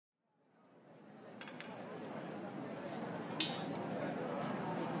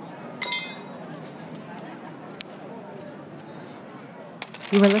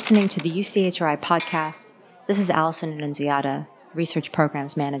You are listening to the UCHRI podcast. This is Allison Annunziata, Research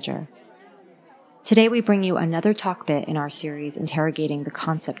Programs Manager. Today we bring you another talk bit in our series interrogating the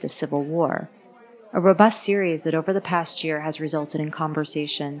concept of civil war, a robust series that over the past year has resulted in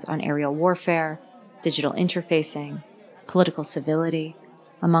conversations on aerial warfare, digital interfacing, political civility,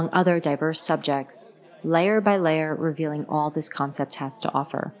 among other diverse subjects, layer by layer revealing all this concept has to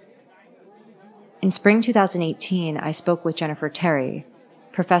offer. In spring 2018, I spoke with Jennifer Terry,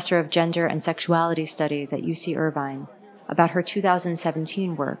 Professor of Gender and Sexuality Studies at UC Irvine, about her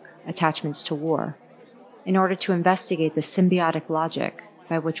 2017 work, Attachments to War, in order to investigate the symbiotic logic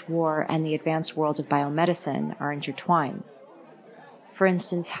by which war and the advanced world of biomedicine are intertwined. For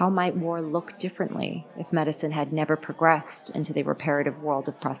instance, how might war look differently if medicine had never progressed into the reparative world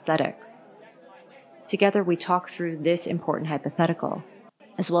of prosthetics? Together, we talk through this important hypothetical,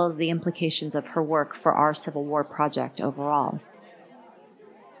 as well as the implications of her work for our Civil War project overall.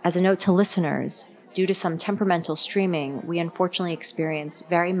 As a note to listeners, due to some temperamental streaming, we unfortunately experienced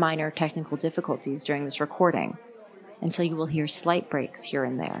very minor technical difficulties during this recording, and so you will hear slight breaks here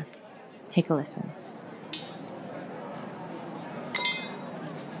and there. Take a listen.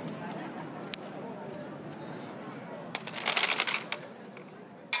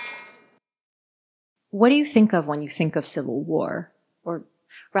 What do you think of when you think of civil war? Or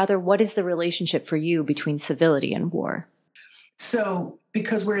rather, what is the relationship for you between civility and war? So,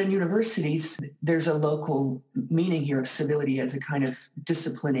 because we're in universities, there's a local meaning here of civility as a kind of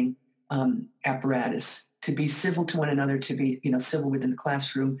disciplining apparatus, to be civil to one another, to be, civil within the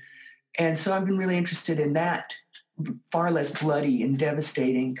classroom. And so I've been really interested in that far less bloody and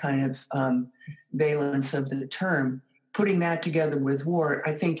devastating kind of valence of the term. Putting that together with war,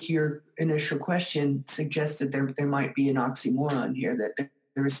 I think your initial question suggested there might be an oxymoron here, that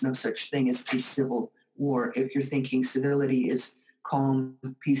there is no such thing as a civil war. If you're thinking civility is calm,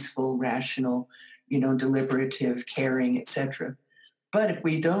 peaceful, rational, deliberative, caring, etc. But if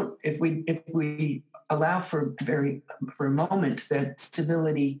we allow for a moment that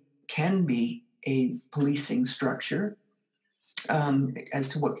civility can be a policing structure as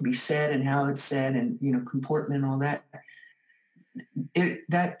to what can be said and how it's said, and comportment and all that,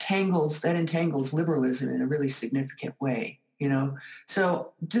 that entangles liberalism in a really significant way.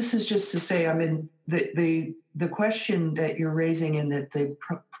 So this is just to say, I mean, the question that you're raising and that the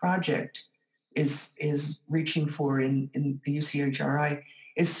project is reaching for in the UCHRI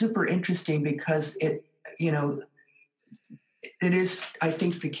is super interesting, because it is, I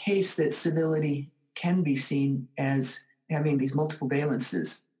think, the case that civility can be seen as having these multiple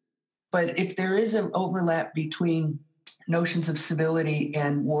valences. But if there is an overlap between notions of civility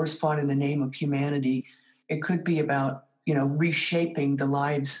and wars fought in the name of humanity, it could be about reshaping the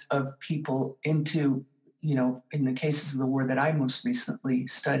lives of people into, in the cases of the war that I most recently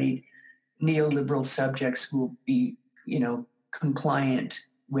studied, neoliberal subjects who will be, compliant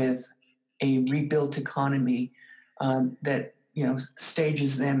with a rebuilt economy that,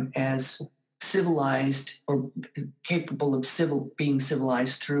 stages them as civilized or capable of being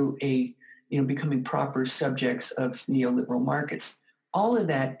civilized through becoming proper subjects of neoliberal markets. All of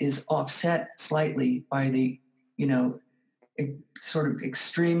that is offset slightly by the, sort of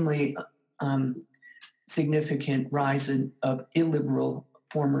extremely significant rise of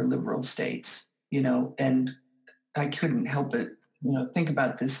former liberal states, and I couldn't help but, think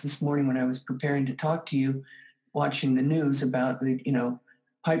about this morning when I was preparing to talk to you, watching the news about the,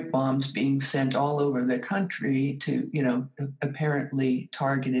 pipe bombs being sent all over the country to, apparently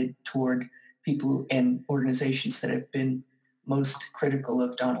targeted toward people and organizations that have been most critical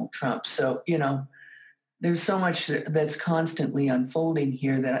of Donald Trump. So, there's so much that's constantly unfolding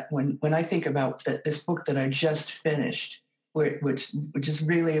here that when I think about this book that I just finished, which is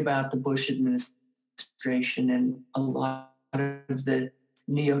really about the Bush administration and a lot of the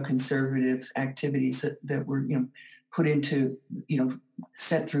neoconservative activities that were put into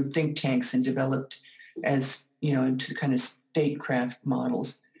set through think tanks and developed as into kind of statecraft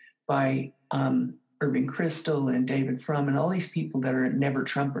models by Irving Kristol and David Frum and all these people that are never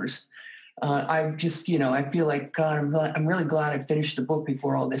Trumpers. I just, I feel like, God, I'm really glad I finished the book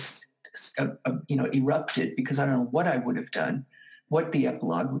before all this, erupted, because I don't know what I would have done, what the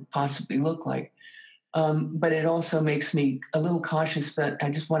epilogue would possibly look like. But it also makes me a little cautious, but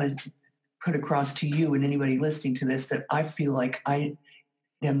I just want to put across to you and anybody listening to this that I feel like I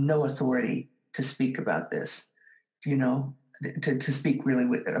am no authority to speak about this, to speak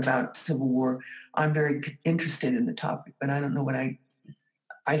really about Civil War. I'm very interested in the topic, but I don't know what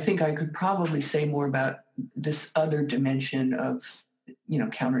I think I could probably say more about this other dimension of,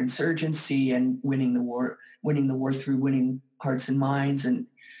 counterinsurgency and winning the war through winning hearts and minds, and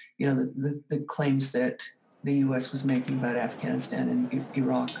the claims that the U.S. was making about Afghanistan and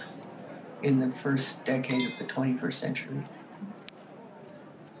Iraq in the first decade of the 21st century.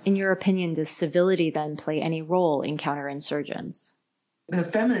 In your opinion, does civility then play any role in counterinsurgence? The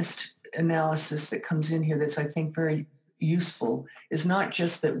feminist analysis that comes in here that's, I think, very useful is not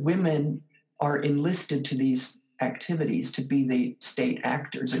just that women are enlisted to these activities to be the state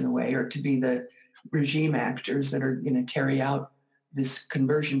actors in a way, or to be the regime actors that are going to carry out this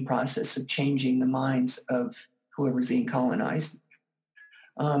conversion process of changing the minds of whoever's being colonized.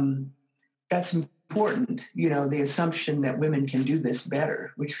 That's important, the assumption that women can do this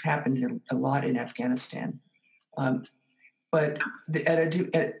better, which happened a lot in Afghanistan. But at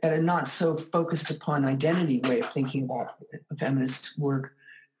a not so focused upon identity way of thinking about feminist work,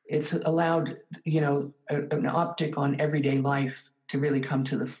 it's allowed, an optic on everyday life to really come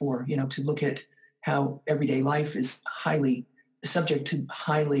to the fore, to look at how everyday life is highly subject to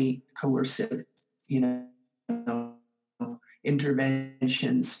highly coercive,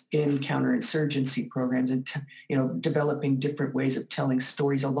 interventions in counterinsurgency programs, and developing different ways of telling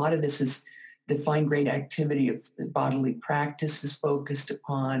stories. A lot of this is the fine-grained activity of bodily practice is focused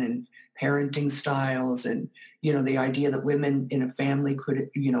upon, and parenting styles, and the idea that women in a family could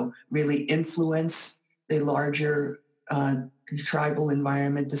really influence the larger tribal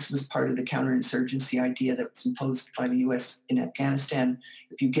environment. This was part of the counterinsurgency idea that was imposed by the U.S. in Afghanistan.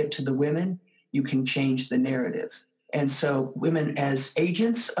 If you get to the women, you can change the narrative. And so women as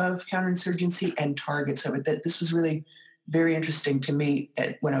agents of counterinsurgency and targets of it, that this was really very interesting to me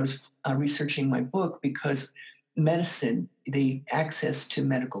when I was researching my book, because medicine, the access to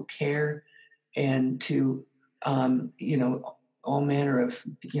medical care and to, all manner of,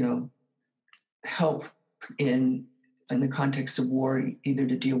 help in the context of war, either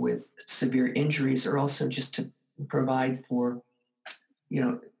to deal with severe injuries or also just to provide for,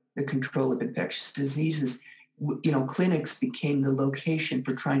 the control of infectious diseases. Clinics became the location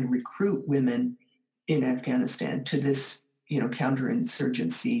for trying to recruit women in Afghanistan to this,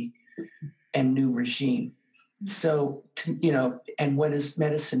 counterinsurgency and new regime. So, and what does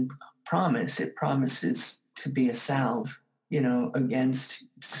medicine promise? It promises to be a salve, against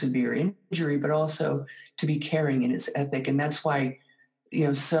severe injury, but also to be caring in its ethic. And that's why,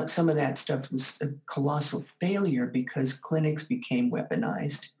 some of that stuff was a colossal failure, because clinics became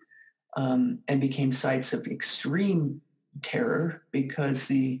weaponized and became sites of extreme terror, because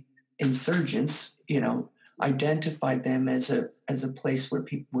the insurgents, identified them as a place where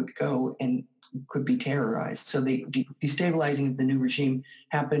people would go and could be terrorized. So the destabilizing of the new regime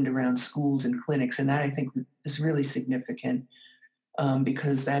happened around schools and clinics, and that, I think, is really significant,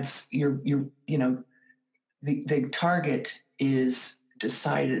 because that's the target is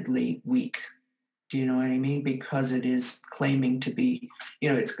decidedly weak. Do you know what I mean? Because it is claiming to be,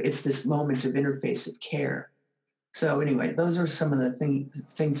 it's this moment of interface of care. So anyway, those are some of the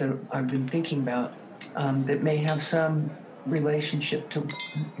things that I've been thinking about that may have some relationship to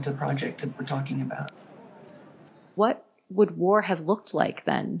the project that we're talking about. What would war have looked like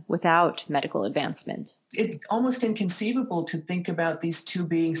then without medical advancement? It's almost inconceivable to think about these two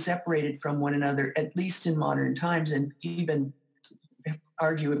being separated from one another, at least in modern times, and even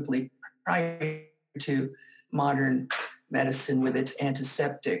arguably prior to modern medicine with its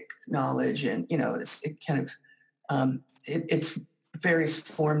antiseptic knowledge. And, it's various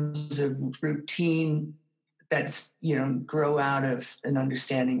forms of routine that's, grow out of an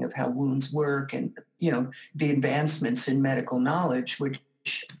understanding of how wounds work, and, the advancements in medical knowledge, which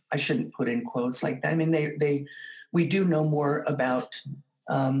I shouldn't put in quotes like that. I mean, we do know more about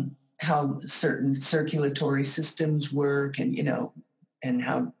how certain circulatory systems work, and, and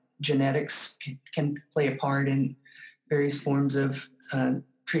how genetics can play a part in various forms of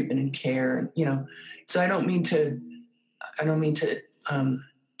treatment and care. And, so I don't mean to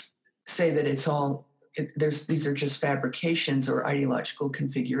say that it's all, these are just fabrications or ideological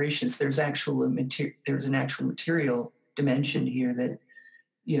configurations. There's an actual material dimension here that,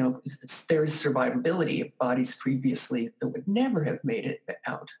 there is survivability of bodies previously that would never have made it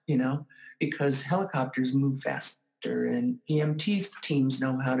out, because helicopters move faster, and EMT teams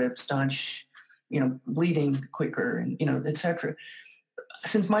know how to staunch, bleeding quicker, and, et cetera.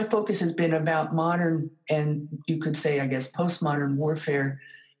 Since my focus has been about modern, and you could say, I guess, postmodern warfare,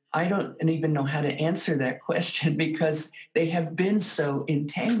 I don't even know how to answer that question, because they have been so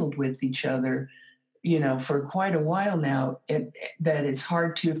entangled with each other, for quite a while now, that it's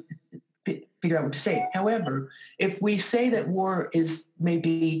hard to figure out what to say. However, if we say that war is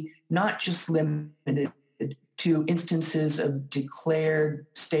maybe not just limited to instances of declared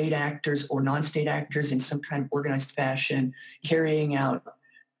state actors or non-state actors in some kind of organized fashion carrying out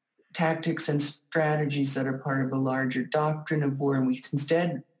tactics and strategies that are part of a larger doctrine of war. And we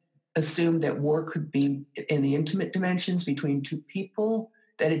instead assume that war could be in the intimate dimensions between two people,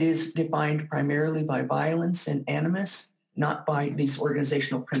 that it is defined primarily by violence and animus, not by these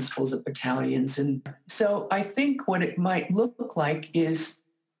organizational principles of battalions. And so I think what it might look like is,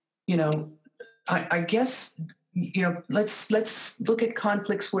 I guess, let's look at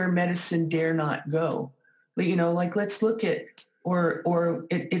conflicts where medicine dare not go. Let's look at,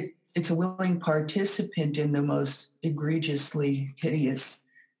 it's a willing participant in the most egregiously hideous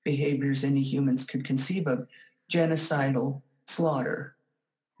behaviors any humans could conceive of, genocidal slaughter.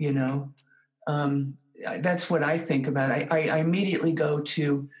 That's what I think about. I immediately go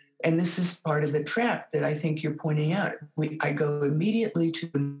to, and this is part of the trap that I think you're pointing out. I go immediately to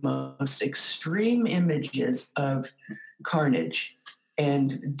the most extreme images of carnage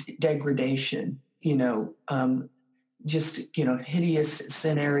and degradation, hideous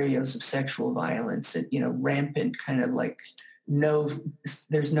scenarios of sexual violence and, rampant kind of like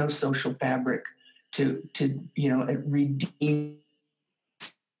there's no social fabric to redeem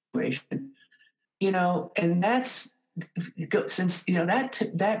situation, and that's, since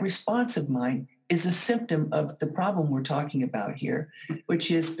that response of mine is a symptom of the problem we're talking about here,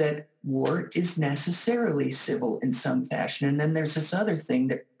 which is that war is necessarily civil in some fashion, and then there's this other thing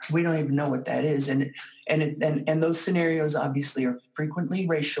that we don't even know what that is, and those scenarios obviously are frequently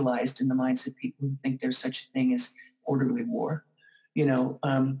racialized in the minds of people who think there's such a thing as orderly war,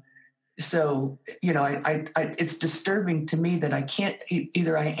 So, it's disturbing to me that I can't,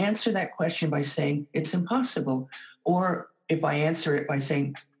 either I answer that question by saying it's impossible, or if I answer it by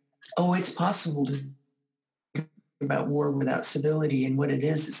saying, oh, it's possible to think about war without civility, and what it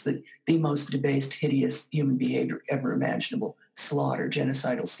is the most debased, hideous human behavior ever imaginable, slaughter,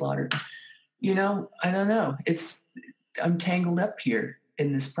 genocidal slaughter. I don't know. I'm tangled up here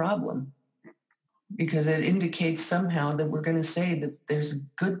in this problem, because it indicates somehow that we're going to say that there's a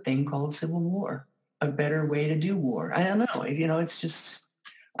good thing called civil war, a better way to do war. I don't know. It's just,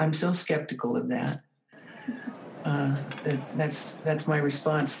 I'm so skeptical of that. That's my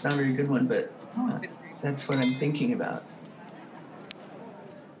response. It's not a very good one, but that's what I'm thinking about.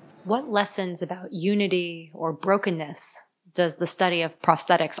 What lessons about unity or brokenness does the study of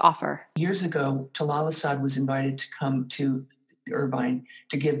prosthetics offer? Years ago, Talal Asad was invited to come to Irvine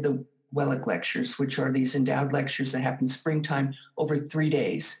to give the Wellick lectures, which are these endowed lectures that happen springtime over 3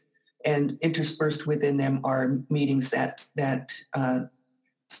 days. And interspersed within them are meetings that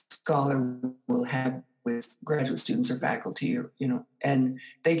scholar will have with graduate students or faculty, and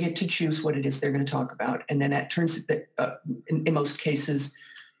they get to choose what it is they're going to talk about. And then that turns, in most cases,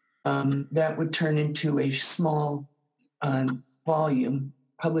 that would turn into a small volume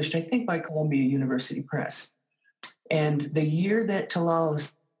published, I think, by Columbia University Press. And the year that Talal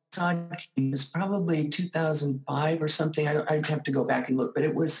Asad came was probably 2005 or something. I'd have to go back and look, but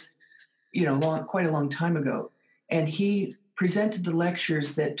it was, quite a long time ago. And he presented the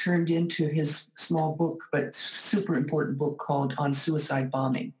lectures that turned into his small book, but super important book called On Suicide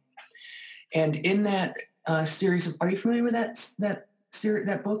Bombing. And in that series of, are you familiar with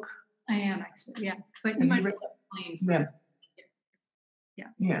that book? I am, actually, yeah. But you might explain.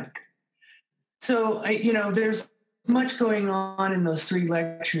 Yeah. So, there's much going on in those 3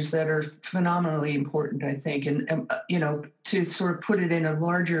 lectures that are phenomenally important, I think. And, to sort of put it in a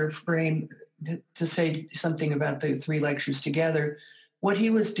larger frame, to say something about the 3 lectures together, what he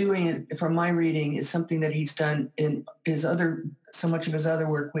was doing, from my reading, is something that he's done in so much of his other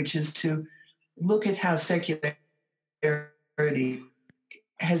work, which is to look at how secularity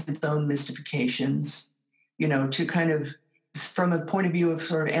has its own mystifications, to kind of, from a point of view of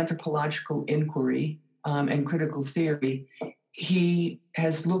sort of anthropological inquiry and critical theory, he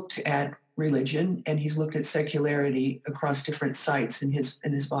has looked at religion and he's looked at secularity across different sites in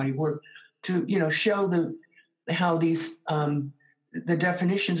his body of work to, show how these the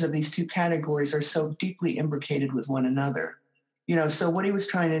definitions of these 2 categories are so deeply imbricated with one another. So what he was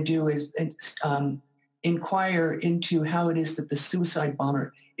trying to do is inquire into how it is that the suicide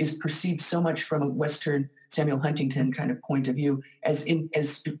bomber is perceived so much from a Western Samuel Huntington kind of point of view as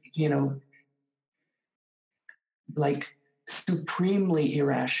like supremely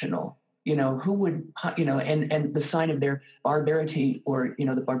irrational, who would, and the sign of their barbarity, or,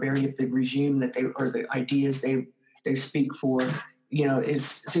 the barbarity of the regime that or the ideas they speak for, is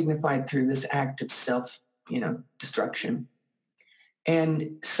signified through this act of self, destruction.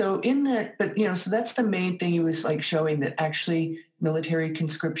 And so in that, but, so that's the main thing. He was like showing that actually military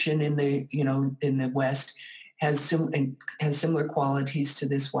conscription in the West has similar qualities to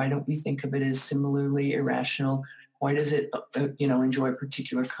this? Why don't we think of it as similarly irrational? Why does it, enjoy a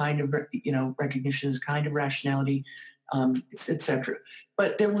particular kind of, recognition, kind of rationality, etc.?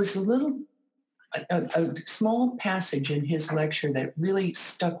 But there was a small passage in his lecture that really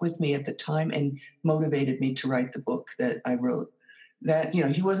stuck with me at the time and motivated me to write the book that I wrote. That,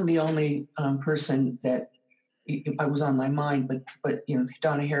 he wasn't the only person that I was on my mind, but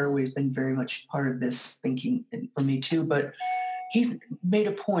Donna Haraway has been very much part of this thinking for me too. But he made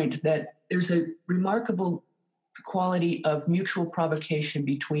a point that there's a remarkable quality of mutual provocation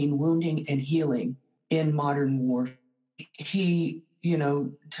between wounding and healing in modern war. He,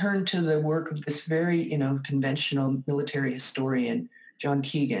 turned to the work of this very, conventional military historian, John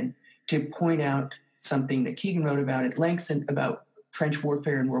Keegan, to point out something that Keegan wrote about at length and about trench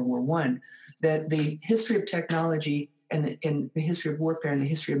warfare in World War I, that the history of technology and the history of warfare and the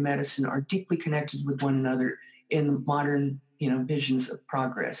history of medicine are deeply connected with one another in modern, visions of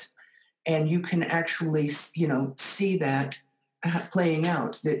progress. And you can actually, see that playing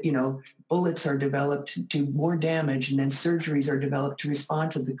out, that, bullets are developed to do more damage, and then surgeries are developed to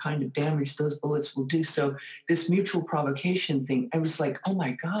respond to the kind of damage those bullets will do. So this mutual provocation thing, I was like, oh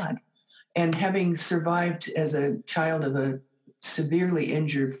my God. And having survived as a child of a severely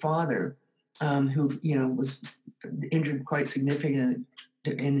injured father, who, was injured quite significantly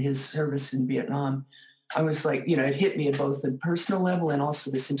in his service in Vietnam, I was like, it hit me at both the personal level and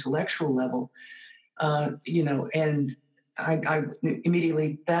also this intellectual level, and I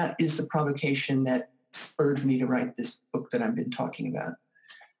immediately, that is the provocation that spurred me to write this book that I've been talking about.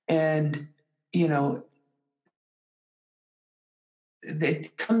 And, they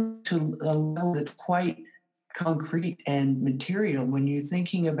come to a level that's quite concrete and material when you're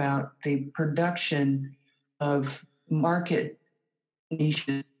thinking about the production of market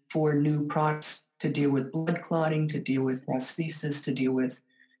niches for new products to deal with blood clotting, to deal with prosthesis, to deal with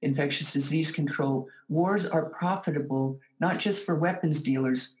infectious disease control. Wars are profitable, not just for weapons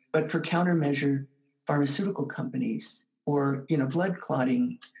dealers, but for countermeasure pharmaceutical companies or, blood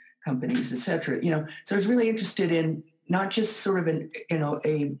clotting companies, et cetera. So I was really interested in not just sort of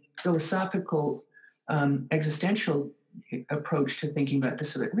a philosophical, existential approach to thinking about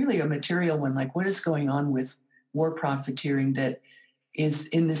this, but really a material one, like what is going on with war profiteering that is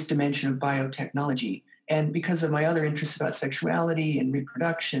in this dimension of biotechnology. And because of my other interests about sexuality and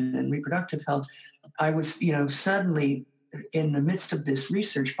reproduction and reproductive health, I was, suddenly in the midst of this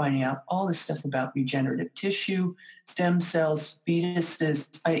research finding out all this stuff about regenerative tissue, stem cells, fetuses.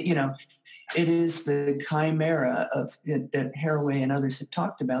 It is the chimera of that Haraway and others have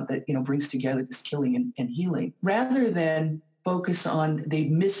talked about that, brings together this killing and healing, rather than focus on the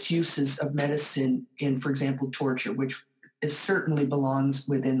misuses of medicine in, for example, torture, which certainly belongs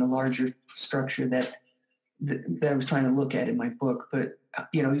within the larger structure that I was trying to look at in my book. But,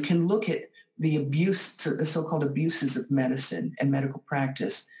 you can look at the abuse, the so-called abuses of medicine and medical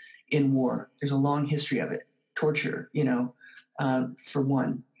practice in war. There's a long history of it. Torture, for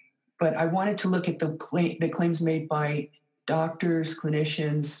one. But I wanted to look at the claims made by doctors,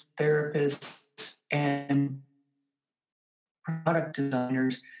 clinicians, therapists, and product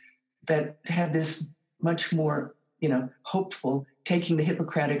designers that had this much more, hopeful, taking the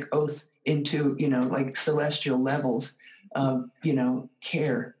Hippocratic Oath into, like celestial levels of,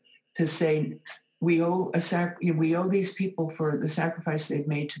 care, to say we owe these people for the sacrifice they've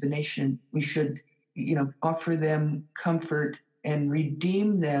made to the nation. We should, offer them comfort and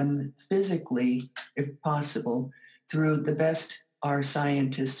redeem them physically, if possible, through the best our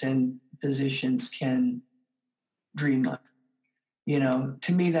scientists and physicians can dream of.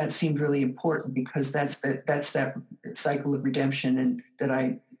 To me, that seemed really important because that's that cycle of redemption, and that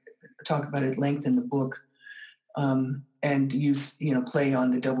I talk about at length in the book, and use, play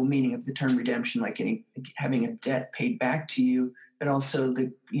on the double meaning of the term redemption, like having a debt paid back to you, but also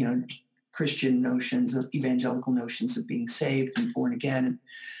the, Christian notions of evangelical notions of being saved and born again. And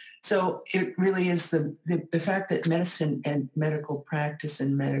so it really is the fact that medicine and medical practice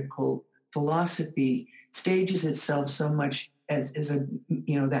and medical philosophy stages itself so much as a,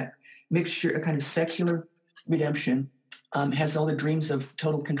 that mixture, a kind of secular redemption, has all the dreams of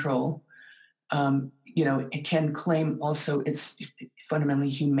total control. It can claim also its fundamentally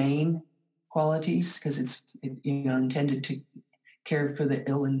humane qualities because it's intended to care for the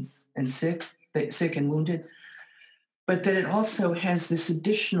ill and sick, the sick and wounded, but that it also has this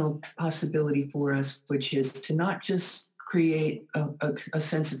additional possibility for us, which is to not just create a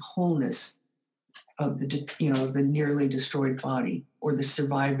sense of wholeness of the nearly destroyed body or the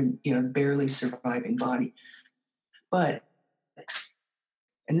surviving, barely surviving body, but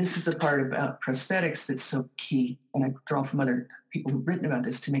And this is the part about prosthetics that's so key, and I draw from other people who've written about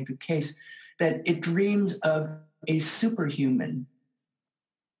this to make the case, that it dreams of a superhuman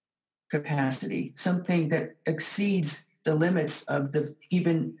capacity, something that exceeds the limits of the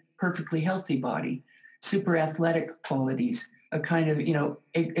even perfectly healthy body, super athletic qualities, a kind of,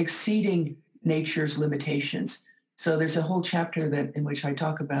 exceeding nature's limitations. So there's a whole chapter in which I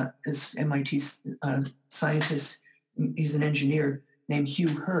talk about this MIT scientist, he's an engineer, named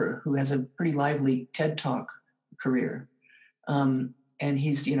Hugh Herr, who has a pretty lively TED Talk career. And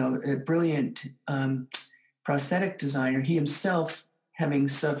he's, a brilliant prosthetic designer. He himself, having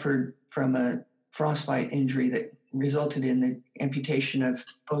suffered from a frostbite injury that resulted in the amputation of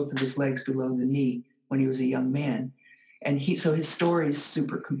both of his legs below the knee when he was a young man. And so his story is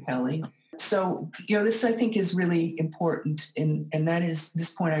super compelling. So, this I think is really important. And that is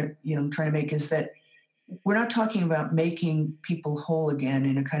this point I'm trying to make is that we're not talking about making people whole again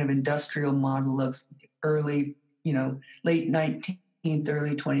in a kind of industrial model of early, late 19th,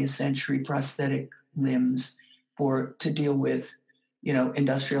 early 20th century prosthetic limbs to deal with,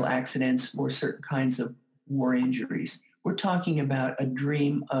 industrial accidents or certain kinds of war injuries. We're talking about a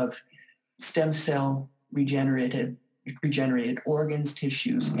dream of stem cell regenerated organs,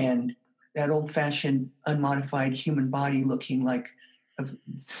 tissues, and that old-fashioned unmodified human body looking like a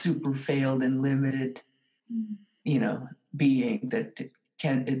super failed and limited, being that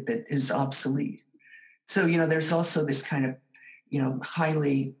is obsolete. So, there's also this kind of,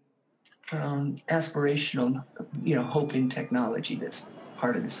 highly aspirational, hope in technology that's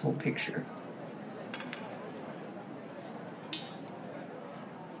part of this whole picture.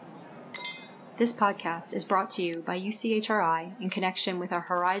 This podcast is brought to you by UCHRI in connection with our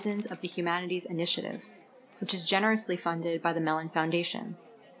Horizons of the Humanities initiative, which is generously funded by the Mellon Foundation.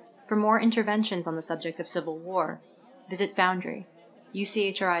 For more interventions on the subject of Civil War, visit Foundry,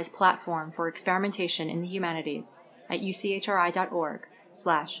 UCHRI's platform for experimentation in the humanities, at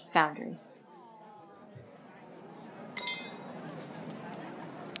uchri.org/foundry.